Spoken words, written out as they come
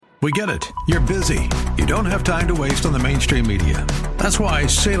We get it. You're busy. You don't have time to waste on the mainstream media. That's why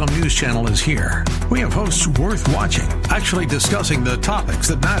Salem News Channel is here. We have hosts worth watching, actually discussing the topics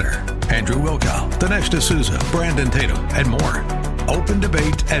that matter. Andrew Wilkow, Dinesh D'Souza, Brandon Tatum, and more. Open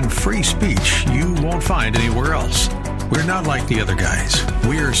debate and free speech you won't find anywhere else. We're not like the other guys.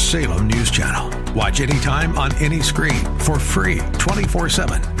 We're Salem News Channel. Watch anytime on any screen for free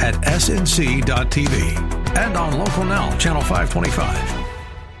 24/7 at snc.tv and on Local Now, Channel 525.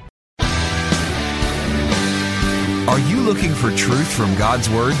 Are you looking for truth from God's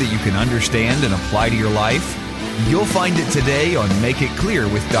Word that you can understand and apply to your life? You'll find it today on Make It Clear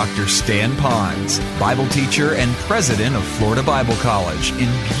with Dr. Stan Ponz, Bible teacher and president of Florida Bible College in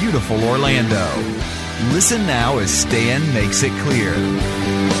beautiful Orlando. Listen now as Stan makes it clear.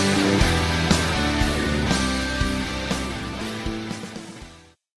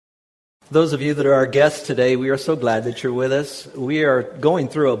 Those of you that are our guests today, we are so glad that you're with us. We are going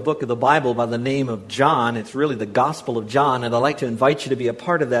through a book of the Bible by the name of John. It's really the Gospel of John, and I'd like to invite you to be a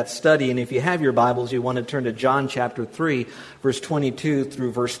part of that study. And if you have your Bibles, you want to turn to John chapter 3, verse 22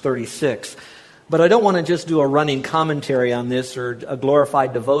 through verse 36. But I don't want to just do a running commentary on this or a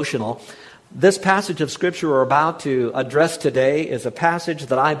glorified devotional. This passage of Scripture we're about to address today is a passage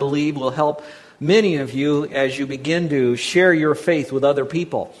that I believe will help many of you as you begin to share your faith with other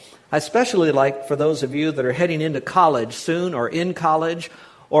people. I especially like for those of you that are heading into college soon or in college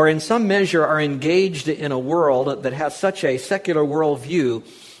or in some measure are engaged in a world that has such a secular worldview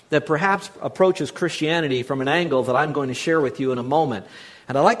that perhaps approaches Christianity from an angle that I'm going to share with you in a moment.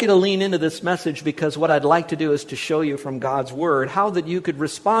 And I'd like you to lean into this message because what I'd like to do is to show you from God's Word how that you could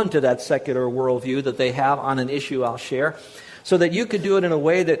respond to that secular worldview that they have on an issue I'll share so that you could do it in a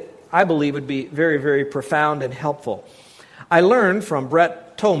way that I believe would be very, very profound and helpful. I learned from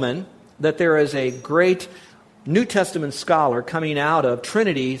Brett Tolman that there is a great New Testament scholar coming out of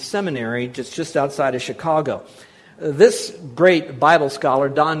Trinity Seminary just outside of Chicago. This great Bible scholar,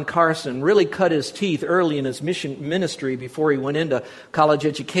 Don Carson, really cut his teeth early in his ministry before he went into college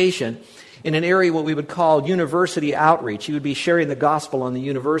education in an area what we would call university outreach. He would be sharing the gospel on the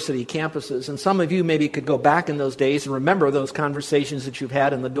university campuses. And some of you maybe could go back in those days and remember those conversations that you've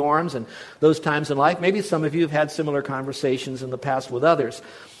had in the dorms and those times in life. Maybe some of you have had similar conversations in the past with others.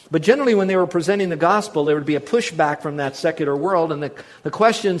 But generally when they were presenting the gospel, there would be a pushback from that secular world. And the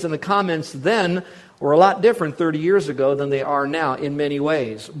questions and the comments then were a lot different 30 years ago than they are now in many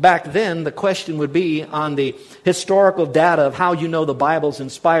ways. Back then, the question would be on the historical data of how you know the Bible's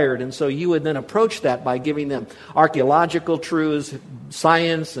inspired. And so you would then approach that by giving them archaeological truths,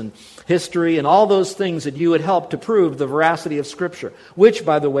 science and history, and all those things that you would help to prove the veracity of Scripture, which,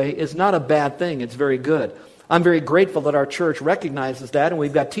 by the way, is not a bad thing. It's very good. I'm very grateful that our church recognizes that, and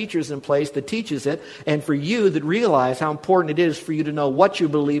we've got teachers in place that teaches it, and for you that realize how important it is for you to know what you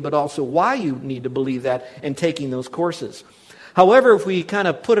believe, but also why you need to believe that and taking those courses. However, if we kind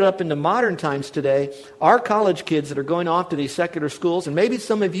of put it up into modern times today, our college kids that are going off to these secular schools, and maybe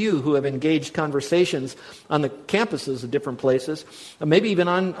some of you who have engaged conversations on the campuses of different places, maybe even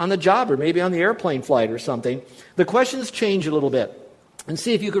on the job or maybe on the airplane flight or something, the questions change a little bit. And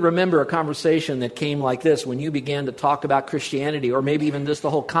see if you could remember a conversation that came like this when you began to talk about Christianity, or maybe even just the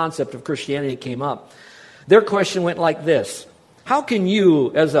whole concept of Christianity came up. Their question went like this: how can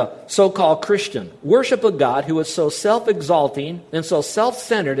you, as a so-called Christian, worship a God who is so self-exalting and so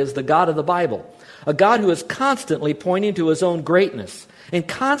self-centered as the God of the Bible? A God who is constantly pointing to His own greatness and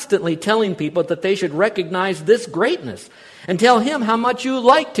constantly telling people that they should recognize this greatness and tell Him how much you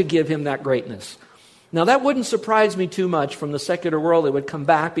like to give Him that greatness. Now, that wouldn't surprise me too much from the secular world that would come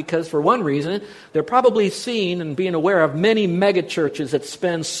back because, for one reason, they're probably seeing and being aware of many megachurches that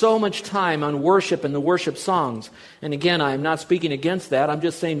spend so much time on worship and the worship songs. And again, I'm not speaking against that. I'm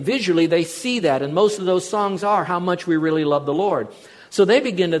just saying visually they see that, and most of those songs are how much we really love the Lord. So they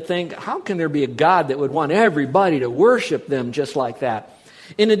begin to think, how can there be a God that would want everybody to worship them just like that?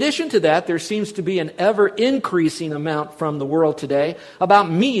 In addition to that, there seems to be an ever-increasing amount from the world today about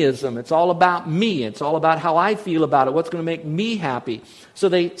meism. It's all about me. It's all about how I feel about it, what's going to make me happy. So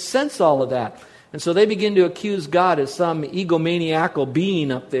they sense all of that. And so they begin to accuse God as some egomaniacal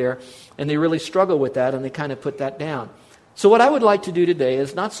being up there, and they really struggle with that, and they kind of put that down. So what I would like to do today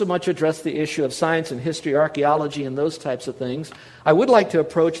is not so much address the issue of science and history, archaeology, and those types of things. I would like to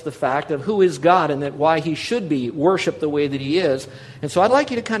approach the fact of who is God and that why He should be worshipped the way that He is. And so I'd like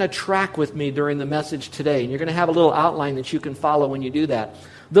you to kind of track with me during the message today. And you're going to have a little outline that you can follow when you do that.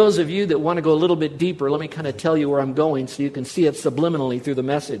 Those of you that want to go a little bit deeper, let me kind of tell you where I'm going so you can see it subliminally through the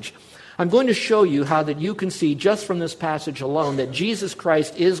message. I'm going to show you how that you can see just from this passage alone that Jesus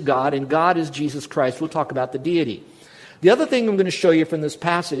Christ is God and God is Jesus Christ. We'll talk about the deity. The other thing I'm going to show you from this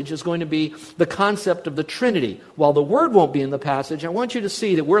passage is going to be the concept of the Trinity. While the Word won't be in the passage, I want you to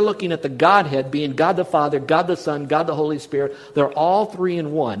see that we're looking at the Godhead being God the Father, God the Son, God the Holy Spirit. They're all three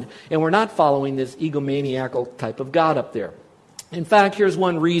in one. And we're not following this egomaniacal type of God up there. In fact, here's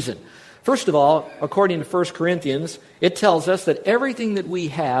one reason. First of all, according to 1 Corinthians, it tells us that everything that we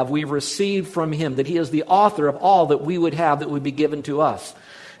have, we've received from Him, that He is the author of all that we would have that would be given to us.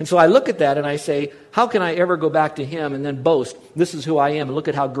 And so I look at that and I say, how can I ever go back to Him and then boast, this is who I am, and look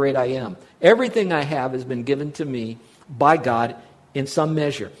at how great I am. Everything I have has been given to me by God in some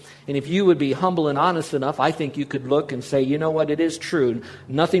measure. And if you would be humble and honest enough, I think you could look and say, you know what, it is true.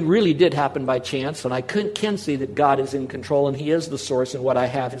 Nothing really did happen by chance, and I can see that God is in control and He is the source, and what I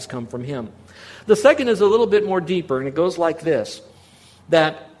have has come from Him. The second is a little bit more deeper, and it goes like this,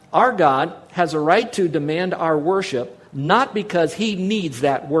 that our God has a right to demand our worship, not because He needs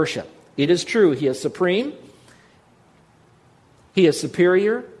that worship. It is true, He is supreme, He is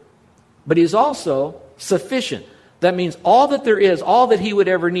superior, but He is also sufficient. That means all that there is, all that He would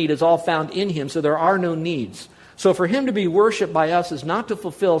ever need is all found in Him, so there are no needs. So for Him to be worshipped by us is not to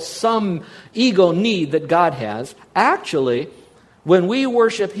fulfill some ego need that God has. Actually, when we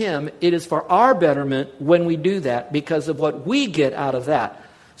worship Him, it is for our betterment when we do that because of what we get out of that.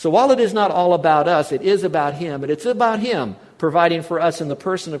 So while it is not all about us, it is about Him, but it's about Him providing for us in the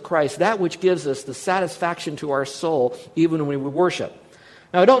person of Christ that which gives us the satisfaction to our soul even when we worship.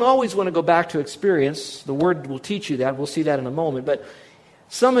 Now, I don't always want to go back to experience. The Word will teach you that. We'll see that in a moment. But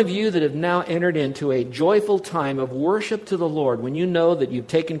some of you that have now entered into a joyful time of worship to the Lord, when you know that you've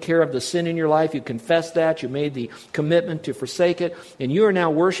taken care of the sin in your life, you confessed that, you made the commitment to forsake it, and you are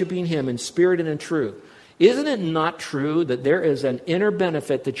now worshiping Him in spirit and in truth. Isn't it not true that there is an inner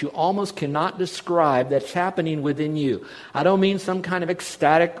benefit that you almost cannot describe that's happening within you? I don't mean some kind of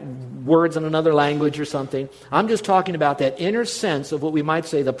ecstatic words in another language or something. I'm just talking about that inner sense of what we might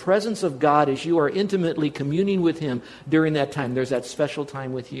say the presence of God as you are intimately communing with Him during that time. There's that special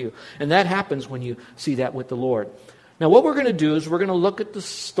time with you. And that happens when you see that with the Lord. Now, what we're going to do is we're going to look at the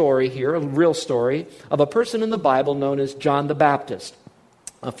story here, a real story, of a person in the Bible known as John the Baptist.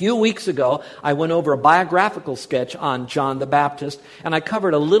 A few weeks ago, I went over a biographical sketch on John the Baptist, and I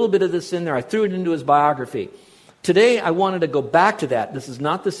covered a little bit of this in there. I threw it into his biography. Today, I wanted to go back to that. This is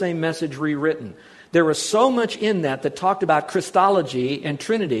not the same message rewritten. There was so much in that talked about Christology and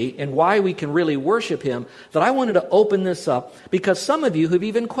Trinity and why we can really worship Him that I wanted to open this up because some of you have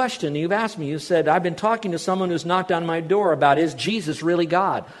even questioned, you've asked me, you said, I've been talking to someone who's knocked on my door about, is Jesus really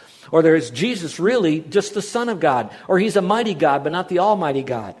God? Or is Jesus really just the Son of God? Or He's a mighty God, but not the Almighty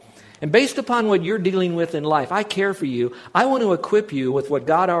God. And based upon what you're dealing with in life, I care for you. I want to equip you with what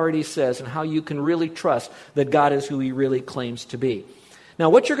God already says and how you can really trust that God is who He really claims to be. Now,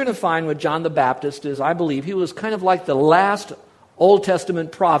 what you're going to find with John the Baptist is, I believe, he was kind of like the last Old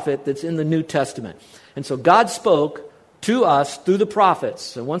Testament prophet that's in the New Testament. And so God spoke to us through the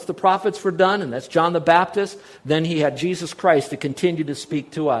prophets. And once the prophets were done, and that's John the Baptist, then He had Jesus Christ to continue to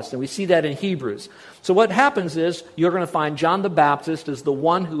speak to us. And we see that in Hebrews. So what happens is you're going to find John the Baptist as the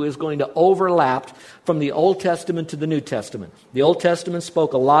one who is going to overlap from the Old Testament to the New Testament. The Old Testament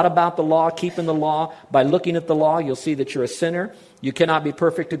spoke a lot about the law, keeping the law. By looking at the law, you'll see that you're a sinner. You cannot be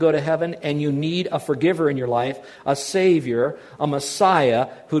perfect to go to heaven, and you need a forgiver in your life, a Savior, a Messiah,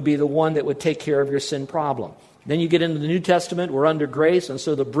 who would be the one that would take care of your sin problem. Then you get into the New Testament, we're under grace, and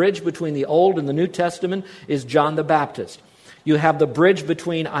so the bridge between the Old and the New Testament is John the Baptist. You have the bridge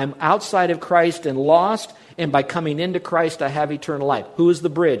between I'm outside of Christ and lost, and by coming into Christ I have eternal life. Who is the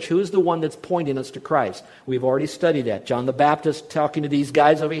bridge? Who is the one that's pointing us to Christ? We've already studied that. John the Baptist talking to these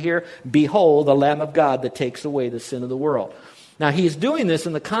guys over here, behold the Lamb of God that takes away the sin of the world. Now he's doing this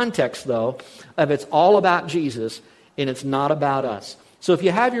in the context, though, of it's all about Jesus, and it's not about us. So if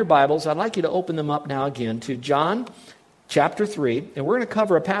you have your Bibles, I'd like you to open them up now again to John chapter 3. And we're going to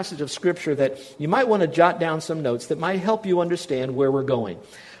cover a passage of Scripture that you might want to jot down some notes that might help you understand where we're going.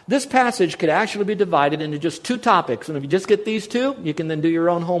 This passage could actually be divided into just two topics. And if you just get these two, you can then do your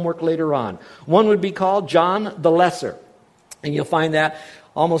own homework later on. One would be called John the Lesser. And you'll find that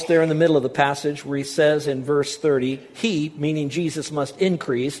almost there in the middle of the passage where he says in verse 30, He, meaning Jesus, must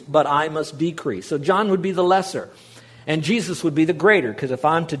increase, but I must decrease. So John would be the lesser. And Jesus would be the greater, because if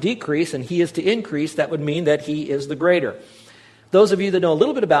I'm to decrease and He is to increase, that would mean that He is the greater. Those of you that know a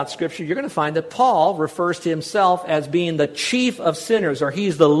little bit about Scripture, you're going to find that Paul refers to himself as being the chief of sinners, or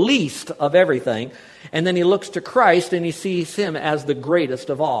he's the least of everything. And then he looks to Christ and he sees Him as the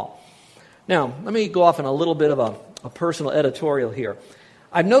greatest of all. Now, let me go off on a little bit of a personal editorial here.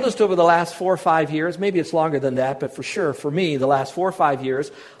 I've noticed over the last 4 or 5 years, maybe it's longer than that, but for sure, for me, the last 4 or 5 years,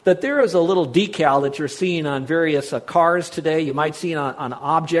 that there is a little decal that you're seeing on various cars today. You might see it on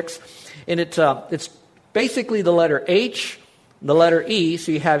objects. And it's basically the letter H, the letter E,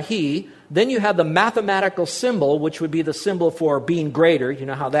 so you have he. Then you have the mathematical symbol, which would be the symbol for being greater. You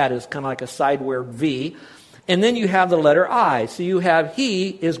know how that is, kind of like a sideward V. And then you have the letter I. So you have he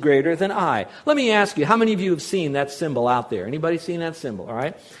is greater than I. Let me ask you, how many of you have seen that symbol out there? Anybody seen that symbol? All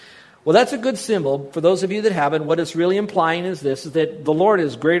right. Well, that's a good symbol. For those of you that haven't, what it's really implying is this, is that the Lord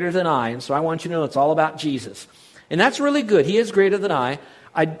is greater than I. And so I want you to know it's all about Jesus. And that's really good. He is greater than I.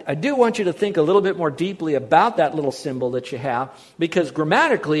 I do want you to think a little bit more deeply about that little symbol that you have, because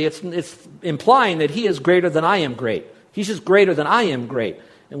grammatically it's implying that he is greater than I am great. He's just greater than I am great.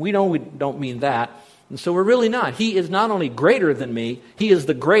 And we know we don't mean that. And so we're really not. He is not only greater than me, he is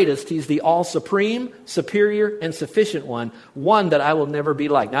the greatest. He's the all-supreme, superior, and sufficient one that I will never be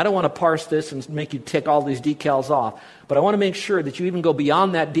like. Now, I don't want to parse this and make you tick all these decals off, but I want to make sure that you even go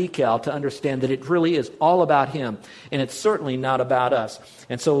beyond that decal to understand that it really is all about him, and it's certainly not about us.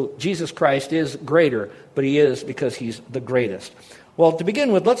 And so Jesus Christ is greater, but he is because he's the greatest. Well, to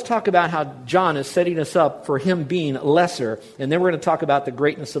begin with, let's talk about how John is setting us up for him being lesser, and then we're going to talk about the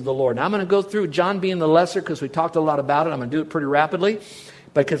greatness of the Lord. Now, I'm going to go through John being the lesser because we talked a lot about it. I'm going to do it pretty rapidly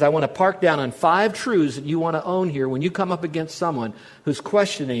because I want to park down on 5 truths that you want to own here when you come up against someone who's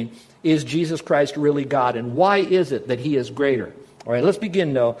questioning, is Jesus Christ really God, and why is it that he is greater? All right, let's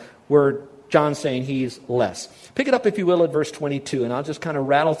begin, though, where John's saying he's less. Pick it up, if you will, at verse 22, and I'll just kind of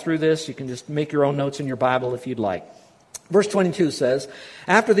rattle through this. You can just make your own notes in your Bible if you'd like. Verse 22 says,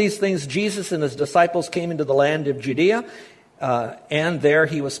 after these things, Jesus and his disciples came into the land of Judea, and there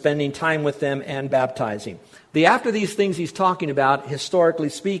he was spending time with them and baptizing. The after these things he's talking about, historically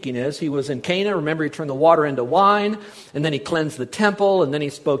speaking, is he was in Cana. Remember, he turned the water into wine, and then he cleansed the temple, and then he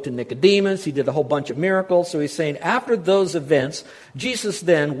spoke to Nicodemus. He did a whole bunch of miracles. So he's saying after those events, Jesus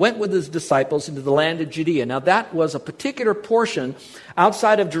then went with his disciples into the land of Judea. Now that was a particular portion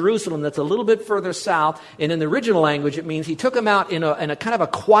outside of Jerusalem that's a little bit further south, and in the original language it means he took them out in a kind of a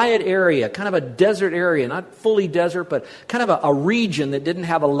quiet area, kind of a desert area, not fully desert, but kind of a region that didn't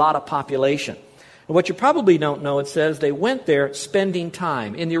have a lot of population. What you probably don't know, it says they went there spending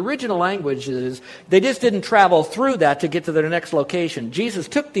time. In the original language, they just didn't travel through that to get to their next location. Jesus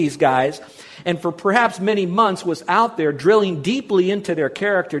took these guys and for perhaps many months was out there drilling deeply into their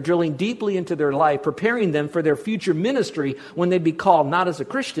character, drilling deeply into their life, preparing them for their future ministry when they'd be called not as a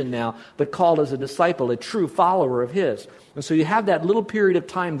Christian now, but called as a disciple, a true follower of his. And so you have that little period of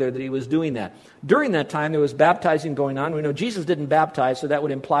time there that he was doing that. During that time, there was baptizing going on. We know Jesus didn't baptize, so that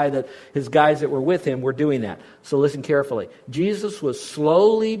would imply that his guys that were with him were doing that. So listen carefully. Jesus was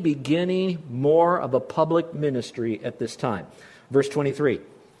slowly beginning more of a public ministry at this time. Verse 23.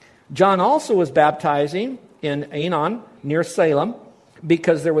 John also was baptizing in Aenon near Salem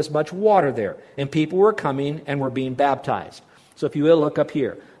because there was much water there, and people were coming and were being baptized. So if you will, look up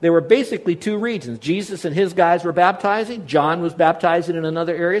here. There were basically 2 regions. Jesus and his guys were baptizing. John was baptizing in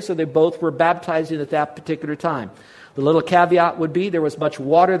another area, so they both were baptizing at that particular time. The little caveat would be there was much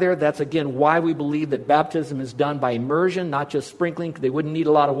water there. That's, again, why we believe that baptism is done by immersion, not just sprinkling. They wouldn't need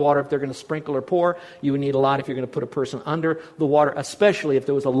a lot of water if they're going to sprinkle or pour. You would need a lot if you're going to put a person under the water, especially if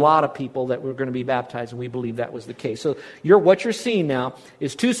there was a lot of people that were going to be baptized, and we believe that was the case. So what you're seeing now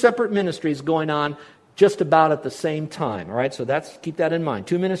is 2 separate ministries going on just about at the same time. All right, so keep that in mind.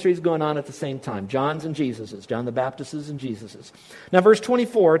 2 ministries going on at the same time. John's and Jesus's. John the Baptist's and Jesus's. Now, verse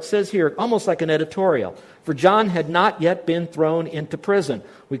 24, it says here, almost like an editorial, for John had not yet been thrown into prison.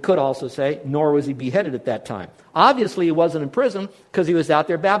 We could also say, nor was he beheaded at that time. Obviously, he wasn't in prison because he was out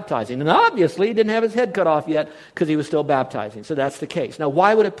there baptizing. And obviously, he didn't have his head cut off yet because he was still baptizing. So that's the case. Now,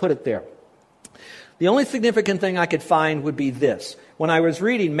 why would it put it there? The only significant thing I could find would be this. When I was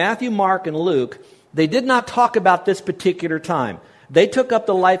reading Matthew, Mark, and Luke, they did not talk about this particular time. They took up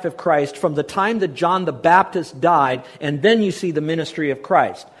the life of Christ from the time that John the Baptist died, and then you see the ministry of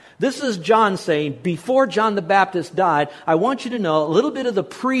Christ. This is John saying, before John the Baptist died, I want you to know a little bit of the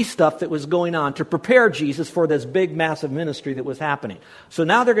pre-stuff that was going on to prepare Jesus for this big, massive ministry that was happening. So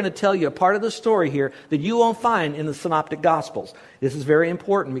now they're going to tell you a part of the story here that you won't find in the Synoptic Gospels. This is very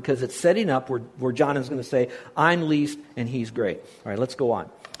important because it's setting up where John is going to say, I'm least and he's great. All right, let's go on.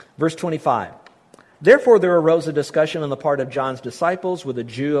 Verse 25. Therefore, there arose a discussion on the part of John's disciples with a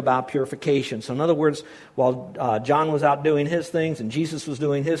Jew about purification. So in other words, while John was out doing his things and Jesus was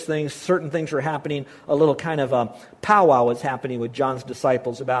doing his things, certain things were happening. A little kind of a powwow was happening with John's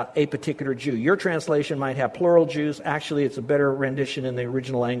disciples about a particular Jew. Your translation might have plural Jews. Actually, it's a better rendition in the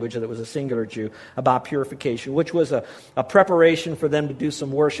original language that it was a singular Jew about purification, which was a preparation for them to do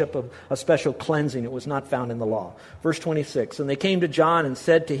some worship of a special cleansing. It was not found in the law. Verse 26, and they came to John and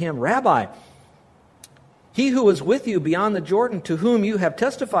said to him, Rabbi, he who was with you beyond the Jordan, to whom you have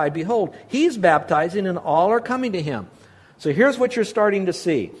testified, behold, he's baptizing and all are coming to him. So here's what you're starting to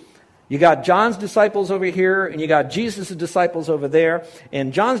see. You got John's disciples over here, and you got Jesus' disciples over there.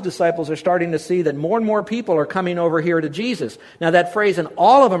 And John's disciples are starting to see that more and more people are coming over here to Jesus. Now that phrase, and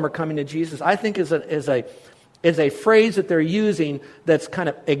all of them are coming to Jesus, I think is a phrase that they're using that's kind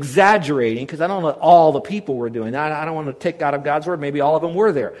of exaggerating, because I don't know that all the people were doing that. I don't want to take out of God's word. Maybe all of them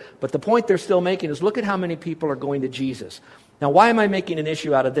were there. But the point they're still making is look at how many people are going to Jesus. Now, why am I making an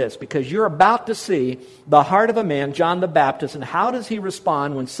issue out of this? Because you're about to see the heart of a man, John the Baptist, and how does he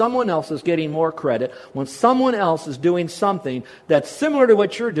respond when someone else is getting more credit, when someone else is doing something that's similar to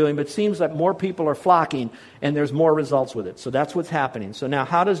what you're doing, but seems like more people are flocking and there's more results with it. So that's what's happening. So now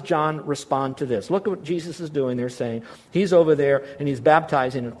how does John respond to this? Look at what Jesus is doing. They're saying he's over there and he's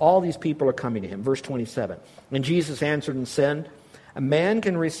baptizing and all these people are coming to him. Verse 27. And Jesus answered and said, a man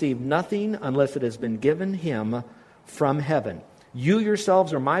can receive nothing unless it has been given him from heaven. You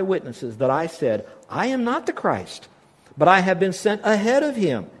yourselves are my witnesses that I said, I am not the Christ, but I have been sent ahead of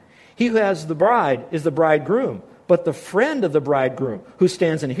him. He who has the bride is the bridegroom, but the friend of the bridegroom who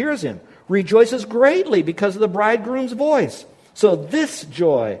stands and hears him rejoices greatly because of the bridegroom's voice. So this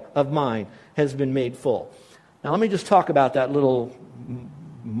joy of mine has been made full. Now let me just talk about that little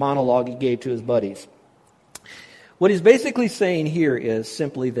monologue he gave to his buddies. What he's basically saying here is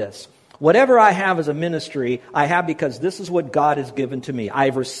simply this. Whatever I have as a ministry, I have because this is what God has given to me.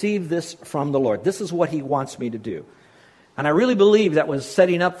 I've received this from the Lord. This is what he wants me to do. And I really believe that was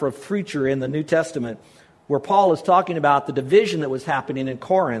setting up for a future in the New Testament where Paul is talking about the division that was happening in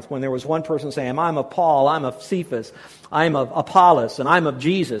Corinth when there was one person saying, I'm of Paul, I'm of Cephas, I'm of Apollos, and I'm of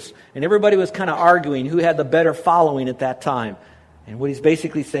Jesus. And everybody was kind of arguing who had the better following at that time. And what he's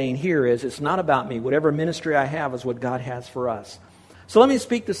basically saying here is, it's not about me. Whatever ministry I have is what God has for us. So let me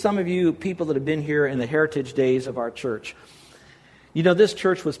speak to some of you people that have been here in the heritage days of our church. You know, this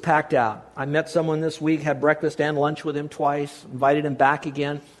church was packed out. I met someone this week, had breakfast and lunch with him twice, invited him back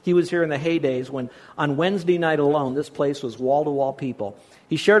again. He was here in the heydays when on Wednesday night alone, this place was wall-to-wall people.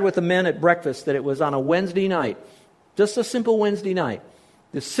 He shared with the men at breakfast that it was on a Wednesday night, just a simple Wednesday night.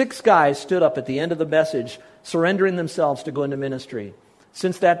 The 6 guys stood up at the end of the message, surrendering themselves to go into ministry.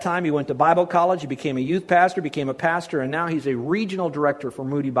 Since that time, he went to Bible college, he became a youth pastor, became a pastor, and now he's a regional director for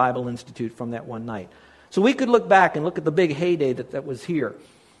Moody Bible Institute from that one night. So we could look back and look at the big heyday that was here.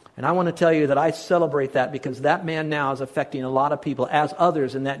 And I want to tell you that I celebrate that because that man now is affecting a lot of people as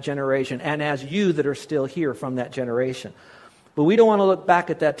others in that generation and as you that are still here from that generation. But we don't want to look back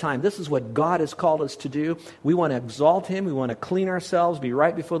at that time. This is what God has called us to do. We want to exalt him. We want to clean ourselves, be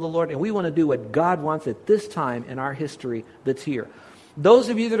right before the Lord, and we want to do what God wants at this time in our history that's here. Those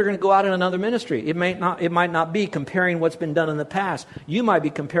of you that are going to go out in another ministry, it might not be comparing what's been done in the past. You might be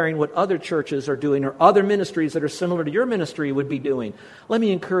comparing what other churches are doing or other ministries that are similar to your ministry would be doing. Let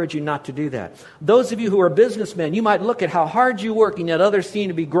me encourage you not to do that. Those of you who are businessmen, you might look at how hard you work and yet others seem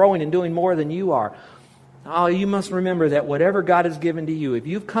to be growing and doing more than you are. Oh, you must remember that whatever God has given to you, if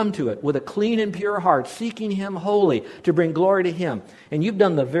you've come to it with a clean and pure heart, seeking him wholly to bring glory to him, and you've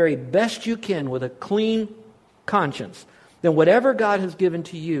done the very best you can with a clean conscience, then whatever God has given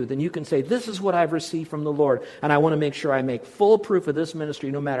to you, then you can say, this is what I've received from the Lord, and I want to make sure I make full proof of this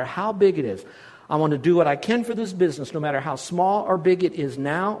ministry no matter how big it is. I want to do what I can for this business no matter how small or big it is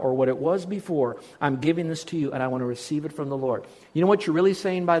now or what it was before. I'm giving this to you, and I want to receive it from the Lord. You know what you're really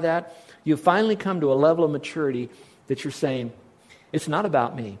saying by that? You've finally come to a level of maturity that you're saying, it's not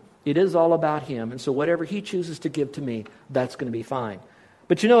about me. It is all about him, and so whatever he chooses to give to me, that's going to be fine.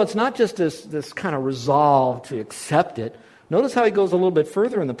 But you know, it's not just this kind of resolve to accept it. Notice how he goes a little bit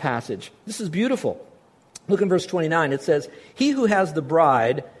further in the passage. This is beautiful. Look in verse 29. It says, he who has the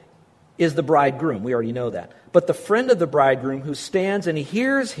bride is the bridegroom. We already know that. But the friend of the bridegroom who stands and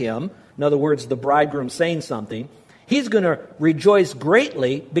hears him, in other words, the bridegroom saying something, he's going to rejoice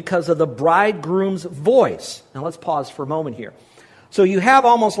greatly because of the bridegroom's voice. Now let's pause for a moment here. So you have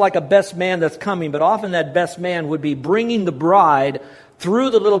almost like a best man that's coming, but often that best man would be bringing the bride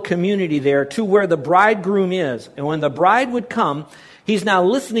through the little community there to where the bridegroom is. And when the bride would come, he's now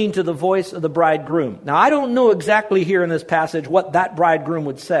listening to the voice of the bridegroom. Now, I don't know exactly here in this passage what that bridegroom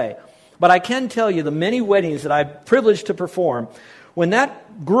would say. But I can tell you the many weddings that I'm privileged to perform, when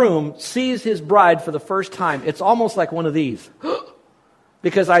that groom sees his bride for the first time, it's almost like one of these.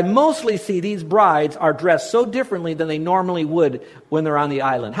 Because I mostly see these brides are dressed so differently than they normally would when they're on the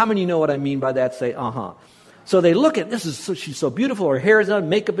island. How many know what I mean by that? Say, uh-huh. So they look at, she's so beautiful, her hair is done,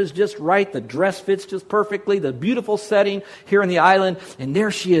 makeup is just right, the dress fits just perfectly, the beautiful setting here on the island, and there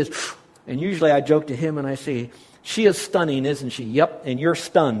she is. And usually I joke to him and I say, she is stunning, isn't she? Yep, and you're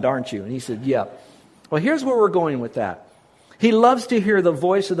stunned, aren't you? And he said, yep. Well, here's where we're going with that. He loves to hear the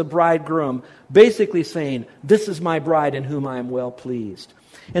voice of the bridegroom basically saying, this is my bride in whom I am well pleased.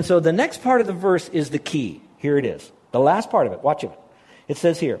 And so the next part of the verse is the key. Here it is. The last part of it. Watch it. It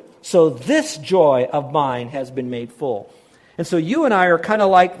says here, so this joy of mine has been made full. And so you and I are kind of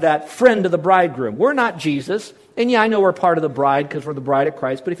like that friend of the bridegroom. We're not Jesus. And yeah, I know we're part of the bride because we're the bride of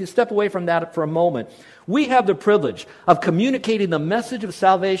Christ. But if you step away from that for a moment, we have the privilege of communicating the message of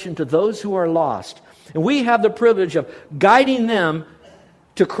salvation to those who are lost. And we have the privilege of guiding them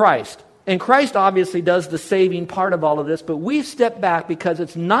to Christ. And Christ obviously does the saving part of all of this, but we step back because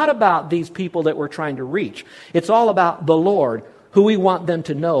it's not about these people that we're trying to reach. It's all about the Lord, who we want them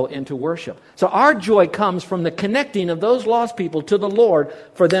to know and to worship. So our joy comes from the connecting of those lost people to the Lord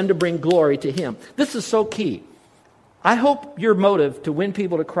for them to bring glory to Him. This is so key. I hope your motive to win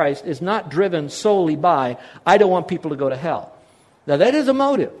people to Christ is not driven solely by, I don't want people to go to hell. Now that is a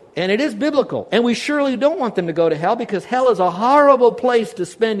motive, and it is biblical. And we surely don't want them to go to hell because hell is a horrible place to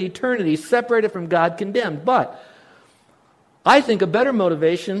spend eternity separated from God, condemned. But I think a better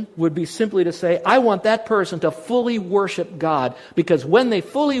motivation would be simply to say, I want that person to fully worship God, because when they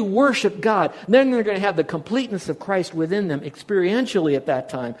fully worship God, then they're going to have the completeness of Christ within them experientially at that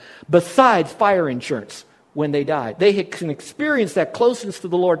time, besides fire insurance when they die. They can experience that closeness to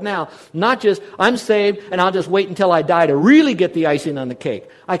the Lord now, not just, I'm saved and I'll just wait until I die to really get the icing on the cake.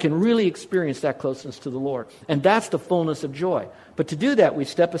 I can really experience that closeness to the Lord. And that's the fullness of joy. But to do that, we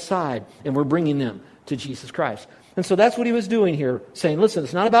step aside and we're bringing them to Jesus Christ. And so that's what he was doing here, saying, listen,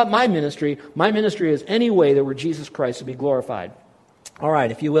 it's not about my ministry. My ministry is any way that where Jesus Christ will be glorified. All right,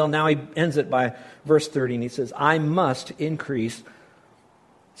 if you will, now he ends it by verse 30, and he says, he must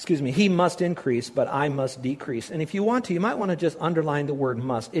increase, but I must decrease. And if you want to, you might want to just underline the word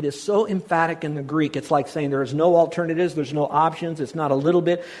must. It is so emphatic in the Greek. It's like saying there is no alternatives, there's no options, it's not a little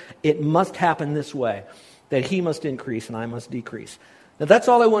bit. It must happen this way, that he must increase and I must decrease. Now that's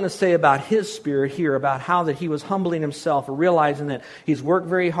all I want to say about his spirit here, about how that he was humbling himself, realizing that he's worked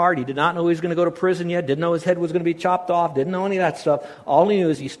very hard. He did not know he was going to go to prison yet, didn't know his head was going to be chopped off, didn't know any of that stuff. All he knew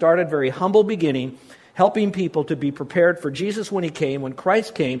is he started very humble beginning, helping people to be prepared for Jesus when he came. When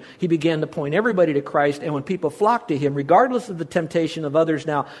Christ came, he began to point everybody to Christ. And when people flocked to him, regardless of the temptation of others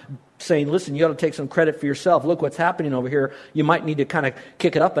now saying, listen, you ought to take some credit for yourself. Look what's happening over here. You might need to kind of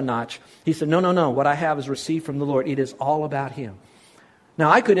kick it up a notch. He said, no. What I have is received from the Lord. It is all about him. Now,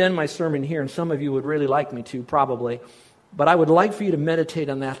 I could end my sermon here, and some of you would really like me to, probably. But I would like for you to meditate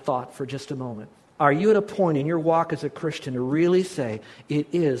on that thought for just a moment. Are you at a point in your walk as a Christian to really say, it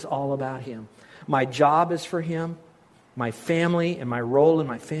is all about him? My job is for him. My family and my role in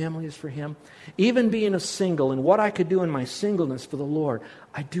my family is for him. Even being a single and what I could do in my singleness for the Lord,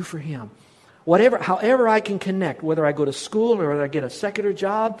 I do for him. However I can connect, whether I go to school or whether I get a secular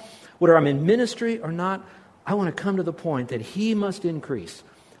job, whether I'm in ministry or not, I want to come to the point that he must increase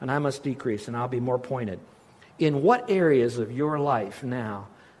and I must decrease, and I'll be more pointed. In what areas of your life now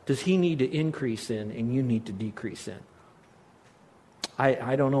does he need to increase in and you need to decrease in?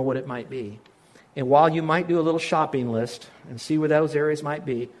 I don't know what it might be. And while you might do a little shopping list and see where those areas might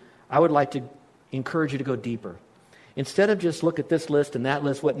be, I would like to encourage you to go deeper. Instead of just look at this list and that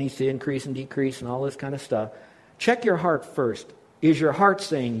list, what needs to increase and decrease and all this kind of stuff, check your heart first. Is your heart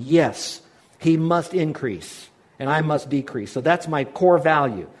saying, yes, he must increase and I must decrease? So that's my core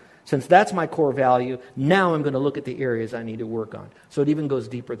value. Since that's my core value, now I'm going to look at the areas I need to work on. So it even goes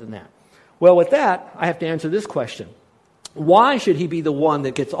deeper than that. Well, with that, I have to answer this question. Why should he be the one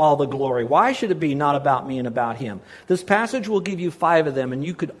that gets all the glory? Why should it be not about me and about him? This passage will give you 5 of them, and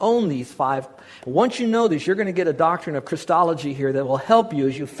you could own these 5. Once you know this, you're going to get a doctrine of Christology here that will help you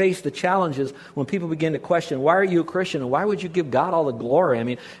as you face the challenges when people begin to question, why are you a Christian, and why would you give God all the glory? I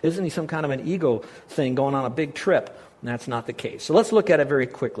mean, isn't he some kind of an ego thing going on a big trip? And that's not the case. So let's look at it very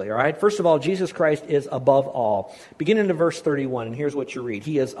quickly, all right? First of all, Jesus Christ is above all. Beginning in verse 31, and here's what you read.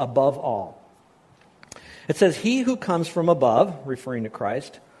 He is above all. It says, he who comes from above, referring to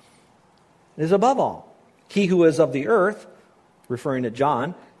Christ, is above all. He who is of the earth, referring to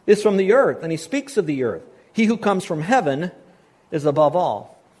John, is from the earth, and he speaks of the earth. He who comes from heaven is above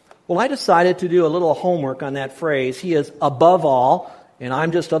all. Well, I decided to do a little homework on that phrase, he is above all, and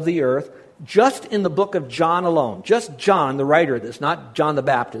I'm just of the earth. Just in the book of John alone, just John, the writer of this, not John the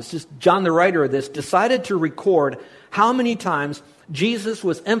Baptist, just John, the writer of this, decided to record how many times Jesus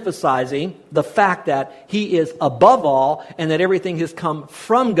was emphasizing the fact that he is above all and that everything has come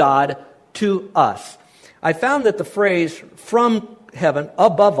from God to us. I found that the phrase from heaven,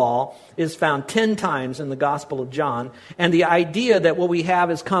 above all, is found 10 times in the Gospel of John. And the idea that what we have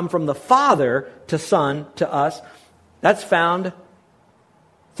has come from the Father to Son to us, that's found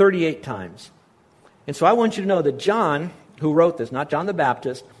 38 times. And so I want you to know that John, who wrote this, not John the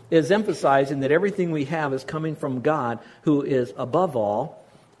Baptist, is emphasizing that everything we have is coming from God, who is above all,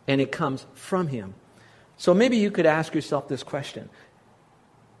 and it comes from him. So maybe you could ask yourself this question.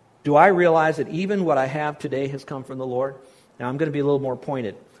 Do I realize that even what I have today has come from the Lord? Now I'm going to be a little more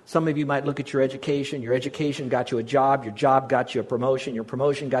pointed. Some of you might look at your education. Your education got you a job. Your job got you a promotion. Your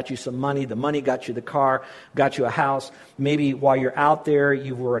promotion got you some money. The money got you the car, got you a house. Maybe while you're out there,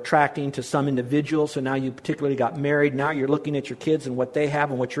 you were attracting to some individual, so now you particularly got married. Now you're looking at your kids and what they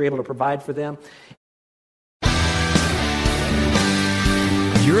have and what you're able to provide for them.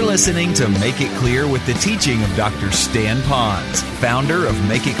 You're listening to Make It Clear with the teaching of Dr. Stan Ponz, founder of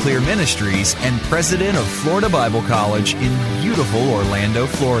Make It Clear Ministries and president of Florida Bible College in beautiful Orlando,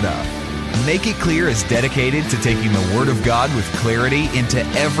 Florida. Make It Clear is dedicated to taking the Word of God with clarity into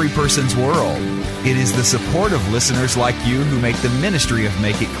every person's world. It is the support of listeners like you who make the ministry of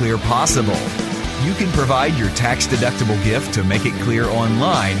Make It Clear possible. You can provide your tax-deductible gift to Make It Clear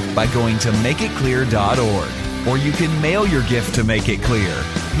online by going to makeitclear.org. Or you can mail your gift to Make It Clear,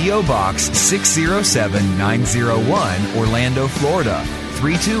 P.O. Box 607901, Orlando, Florida,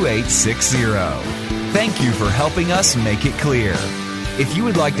 32860. Thank you for helping us make it clear. If you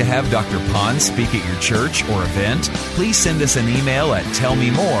would like to have Dr. Ponz speak at your church or event, please send us an email at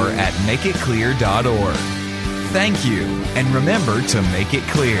tellmemore@makeitclear.org. Thank you, and remember to make it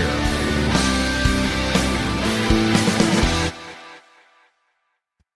clear.